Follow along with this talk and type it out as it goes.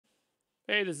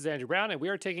Hey, this is Andrew Brown, and we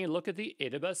are taking a look at the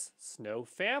AWS Snow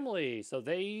family. So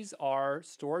these are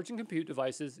storage and compute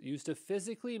devices used to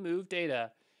physically move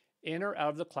data in or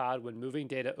out of the cloud when moving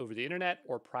data over the internet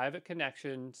or private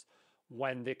connections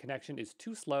when the connection is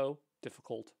too slow,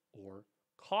 difficult, or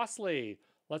costly.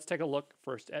 Let's take a look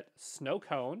first at Snow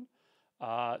Cone.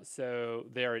 So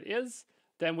there it is.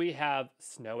 Then we have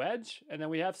Snow Edge, and then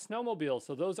we have Snowmobile.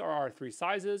 So those are our three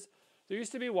sizes. There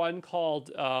used to be one called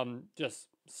just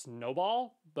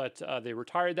Snowball, but they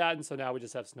retired that, and so now we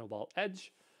just have Snowball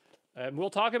Edge. And we'll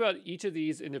talk about each of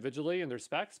these individually and their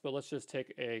specs, but let's just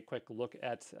take a quick look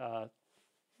at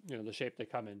the shape they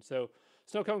come in. So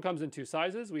Snowcone comes in two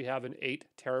sizes. We have an 8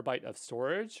 terabyte of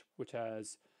storage, which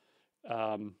has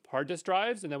hard disk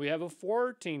drives, and then we have a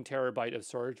 14 terabyte of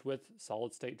storage with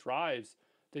solid state drives.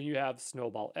 Then you have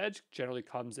Snowball Edge, generally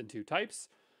comes in two types.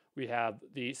 We have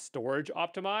the storage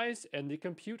optimized and the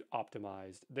compute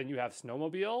optimized. Then you have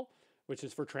Snowmobile, which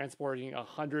is for transporting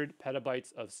 100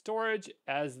 petabytes of storage.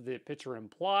 As the picture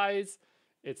implies,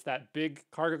 it's that big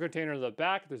cargo container in the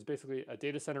back. There's basically a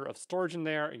data center of storage in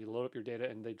there, and you load up your data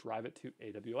and they drive it to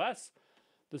AWS.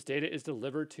 This data is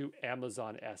delivered to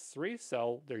Amazon S3.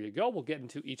 So there you go. We'll get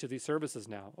into each of these services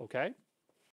now, okay?